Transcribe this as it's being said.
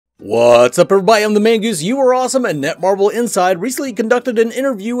What's up everybody, I'm the Man Goose, you are awesome, and Netmarble Inside recently conducted an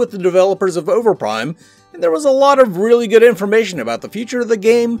interview with the developers of Overprime, and there was a lot of really good information about the future of the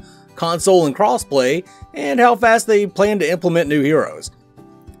game, console and crossplay, and how fast they plan to implement new heroes.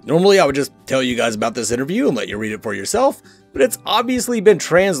 Normally I would just tell you guys about this interview and let you read it for yourself, but it's obviously been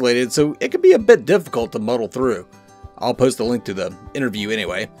translated, so it can be a bit difficult to muddle through. I'll post a link to the interview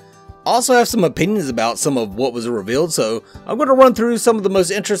anyway. I also have some opinions about some of what was revealed, so I'm going to run through some of the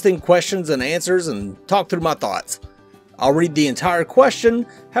most interesting questions and answers and talk through my thoughts. I'll read the entire question,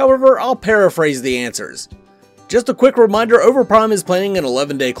 however I'll paraphrase the answers. Just a quick reminder, Overprime is planning an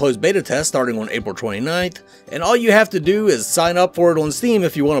 11-day closed beta test starting on April 29th, and all you have to do is sign up for it on Steam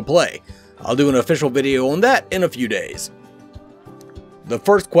if you want to play. I'll do an official video on that in a few days. The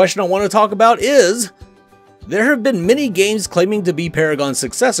first question I want to talk about is, there have been many games claiming to be Paragon's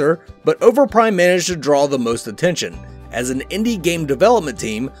successor, but Overprime managed to draw the most attention. As an indie game development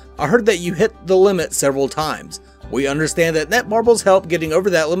team, I heard that you hit the limit several times. We understand that Netmarble's help getting over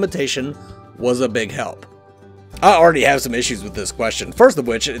that limitation was a big help. I already have some issues with this question, first of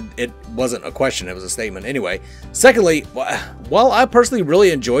which it wasn't a question, it was a statement anyway. Secondly, while I personally really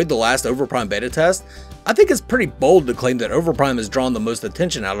enjoyed the last Overprime beta test, I think it's pretty bold to claim that Overprime has drawn the most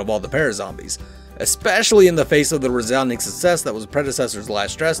attention out of all the Parazombies, especially in the face of the resounding success that was predecessor's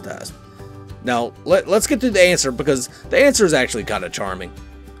last stress test. Now, let's get to the answer, because the answer is actually kind of charming.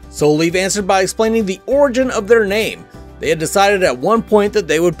 Souleve answered by explaining the origin of their name. They had decided at one point that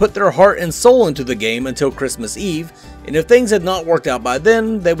they would put their heart and soul into the game until Christmas Eve, and if things had not worked out by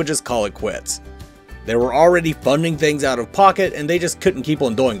then, they would just call it quits. They were already funding things out of pocket, and they just couldn't keep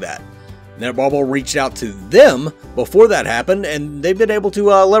on doing that. Netmarble reached out to them before that happened, and they've been able to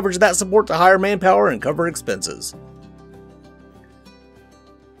leverage that support to hire manpower and cover expenses.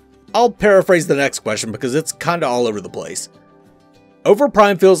 I'll paraphrase the next question because it's kinda all over the place.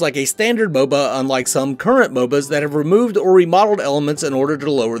 Overprime feels like a standard MOBA, unlike some current MOBAs that have removed or remodeled elements in order to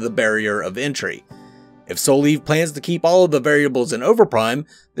lower the barrier of entry. If Souleve plans to keep all of the variables in Overprime,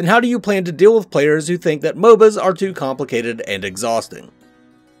 then how do you plan to deal with players who think that MOBAs are too complicated and exhausting?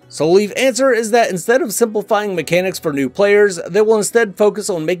 Souleve's answer is that instead of simplifying mechanics for new players, they will instead focus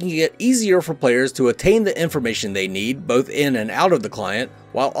on making it easier for players to attain the information they need both in and out of the client,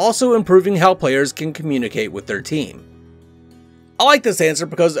 while also improving how players can communicate with their team. I like this answer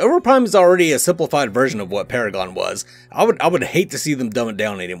because Overprime is already a simplified version of what Paragon was. I would hate to see them dumb it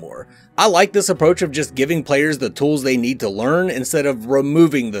down anymore. I like this approach of just giving players the tools they need to learn instead of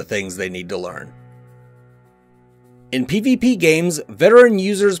removing the things they need to learn. In PvP games, veteran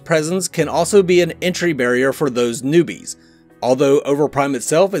users' presence can also be an entry barrier for those newbies. Although Overprime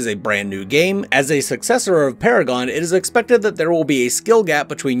itself is a brand new game, as a successor of Paragon, it is expected that there will be a skill gap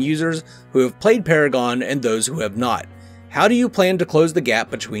between users who have played Paragon and those who have not. How do you plan to close the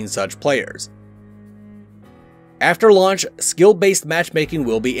gap between such players? After launch, skill-based matchmaking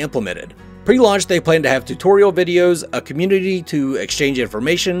will be implemented. Pre-launch, they plan to have tutorial videos, a community to exchange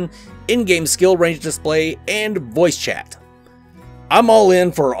information, in-game skill range display, and voice chat. I'm all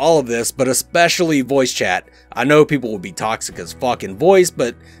in for all of this, but especially voice chat. I know people will be toxic as fuck in voice,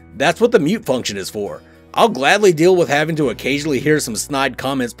 but that's what the mute function is for. I'll gladly deal with having to occasionally hear some snide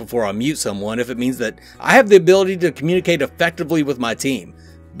comments before I mute someone if it means that I have the ability to communicate effectively with my team.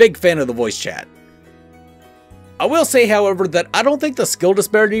 Big fan of the voice chat. I will say, however, that I don't think the skill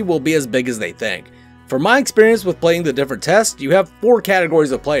disparity will be as big as they think. From my experience with playing the different tests, you have 4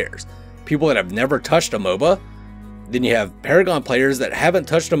 categories of players. People that have never touched a MOBA. Then you have Paragon players that haven't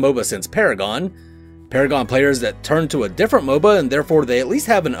touched a MOBA since Paragon. Paragon players that turn to a different MOBA and therefore they at least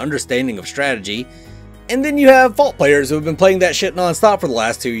have an understanding of strategy. And then you have Vault players who have been playing that shit non-stop for the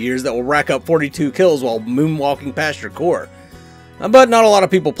last 2 years that will rack up 42 kills while moonwalking past your core. But not a lot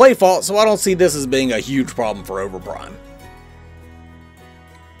of people play Vault, so I don't see this as being a huge problem for Overprime.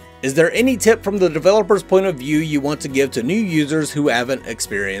 Is there any tip from the developer's point of view you want to give to new users who haven't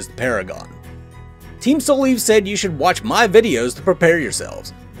experienced Paragon? Team Souleve said you should watch my videos to prepare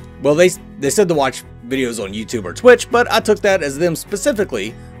yourselves. Well, they said to watch videos on YouTube or Twitch, but I took that as them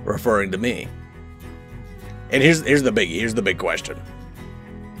specifically referring to me. And here's the biggie, here's the big question.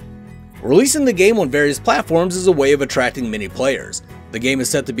 Releasing the game on various platforms is a way of attracting many players. The game is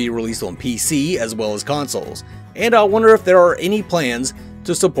set to be released on PC as well as consoles, and I wonder if there are any plans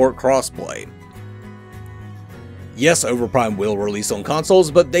to support crossplay. Yes, Overprime will release on consoles,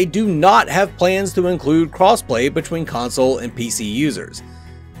 but they do not have plans to include crossplay between console and PC users.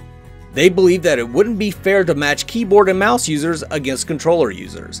 They believe that it wouldn't be fair to match keyboard and mouse users against controller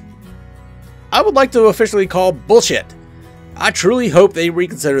users. I would like to officially call bullshit. I truly hope they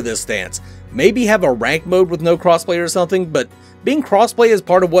reconsider this stance. Maybe have a rank mode with no crossplay or something, but Being crossplay is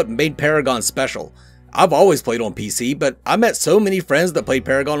part of what made Paragon special. I've always played on PC, but I met so many friends that played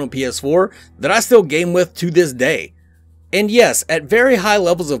Paragon on PS4 that I still game with to this day. And yes, at very high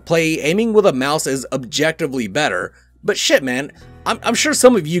levels of play, aiming with a mouse is objectively better, but shit man, I'm sure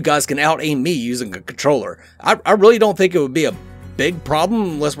some of you guys can out-aim me using a controller. I really don't think it would be a big problem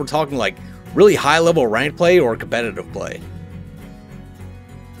unless we're talking like really high-level ranked play or competitive play.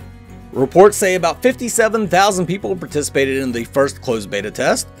 Reports say about 57,000 people participated in the first closed beta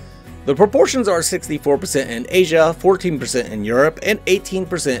test. The proportions are 64% in Asia, 14% in Europe, and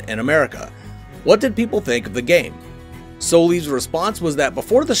 18% in America. What did people think of the game? Souleve's response was that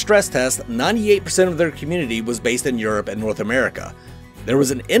before the stress test, 98% of their community was based in Europe and North America. There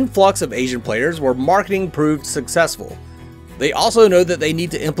was an influx of Asian players where marketing proved successful. They also know that they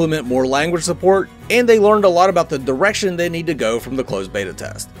need to implement more language support, and they learned a lot about the direction they need to go from the closed beta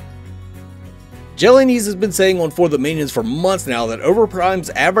test. Jellynees has been saying on For the Minions for months now that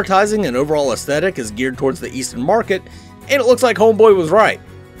Overprime's advertising and overall aesthetic is geared towards the Eastern market, and it looks like Homeboy was right.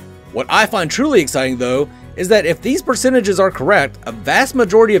 What I find truly exciting though is that if these percentages are correct, a vast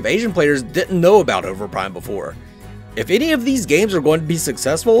majority of Asian players didn't know about Overprime before. If any of these games are going to be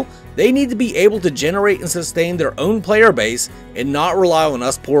successful, they need to be able to generate and sustain their own player base and not rely on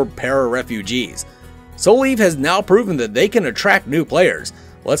us poor para-refugees. Souleve has now proven that they can attract new players.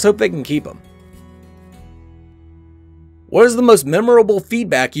 Let's hope they can keep them. What is the most memorable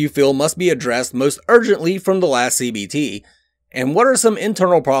feedback you feel must be addressed most urgently from the last CBT? And what are some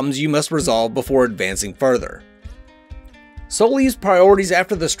internal problems you must resolve before advancing further? Souleve's priorities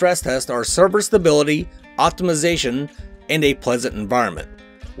after the stress test are server stability, optimization, and a pleasant environment.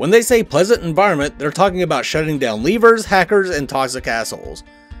 When they say pleasant environment, they're talking about shutting down levers, hackers, and toxic assholes.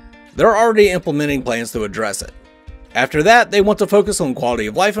 They're already implementing plans to address it. After that, they want to focus on quality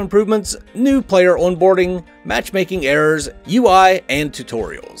of life improvements, new player onboarding, matchmaking errors, UI, and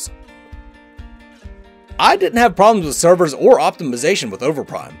tutorials. I didn't have problems with servers or optimization with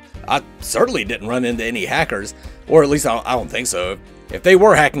Overprime. I certainly didn't run into any hackers, or at least I don't think so. If they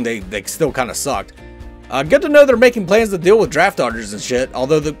were hacking, they still kind of sucked. Good to know they're making plans to deal with draft dodgers and shit,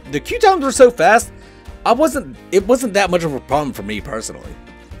 although the queue times were so fast, it wasn't that much of a problem for me personally.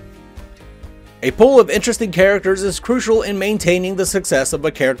 A pool of interesting characters is crucial in maintaining the success of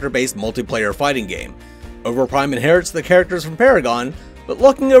a character-based multiplayer fighting game. Overprime inherits the characters from Paragon, but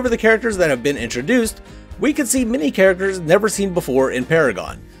looking over the characters that have been introduced, we can see many characters never seen before in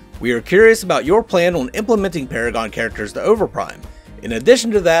Paragon. We are curious about your plan on implementing Paragon characters to Overprime. In addition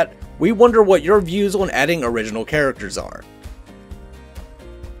to that, we wonder what your views on adding original characters are.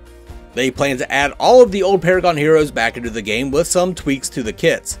 They plan to add all of the old Paragon heroes back into the game with some tweaks to the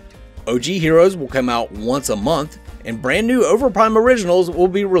kits. OG heroes will come out once a month, and brand new Overprime originals will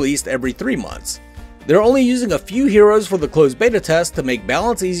be released every 3 months. They're only using a few heroes for the closed beta test to make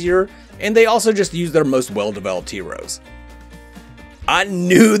balance easier, and they also just use their most well-developed heroes. I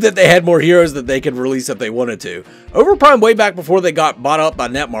knew that they had more heroes that they could release if they wanted to. Overprime way back before they got bought up by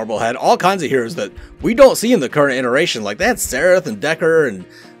Netmarble had all kinds of heroes that we don't see in the current iteration. Like they had Sereth and Decker and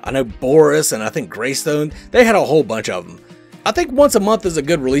I know Boris and I think Greystone. They had a whole bunch of them. I think once a month is a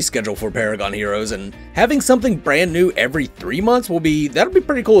good release schedule for Paragon heroes, and having something brand new every 3 months that'll be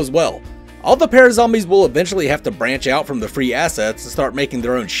pretty cool as well. All the Parazombies will eventually have to branch out from the free assets and start making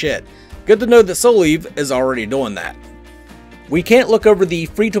their own shit. Good to know that Souleve is already doing that. We can't look over the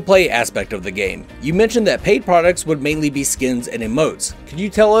free-to-play aspect of the game. You mentioned that paid products would mainly be skins and emotes. Could you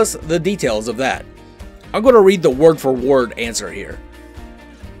tell us the details of that? I'm going to read the word-for-word answer here.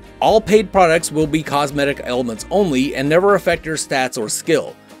 All paid products will be cosmetic elements only and never affect your stats or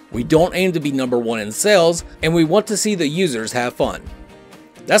skill. We don't aim to be #1 in sales, and we want to see the users have fun.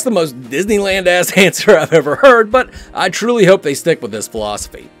 That's the most Disneyland-ass answer I've ever heard, but I truly hope they stick with this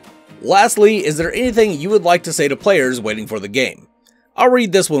philosophy. Lastly, is there anything you would like to say to players waiting for the game? I'll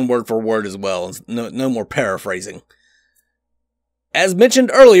read this one word for word as well, no more paraphrasing. As mentioned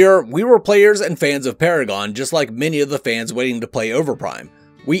earlier, we were players and fans of Paragon, just like many of the fans waiting to play Overprime.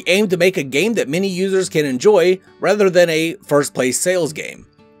 We aim to make a game that many users can enjoy, rather than a first-place sales game.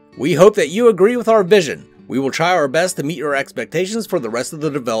 We hope that you agree with our vision. We will try our best to meet your expectations for the rest of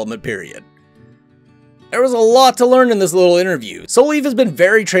the development period. There was a lot to learn in this little interview. Souleve has been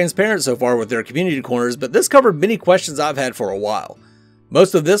very transparent so far with their community corners, but this covered many questions I've had for a while.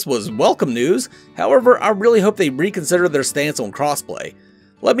 Most of this was welcome news, however, I really hope they reconsider their stance on crossplay.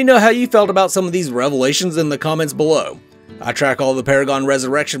 Let me know how you felt about some of these revelations in the comments below. I track all the Paragon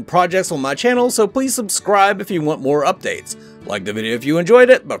Resurrection projects on my channel, so please subscribe if you want more updates. Like the video if you enjoyed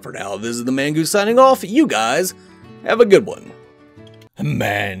it, but for now, this is the Mangoose signing off. You guys have a good one.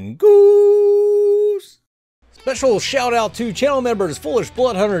 Mangoose! Special shout out to channel members Foolish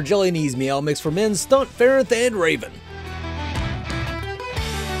Bloodhunter, Jelly Knees, Meow Mix for Men, Stunt, Ferrith, and Raven.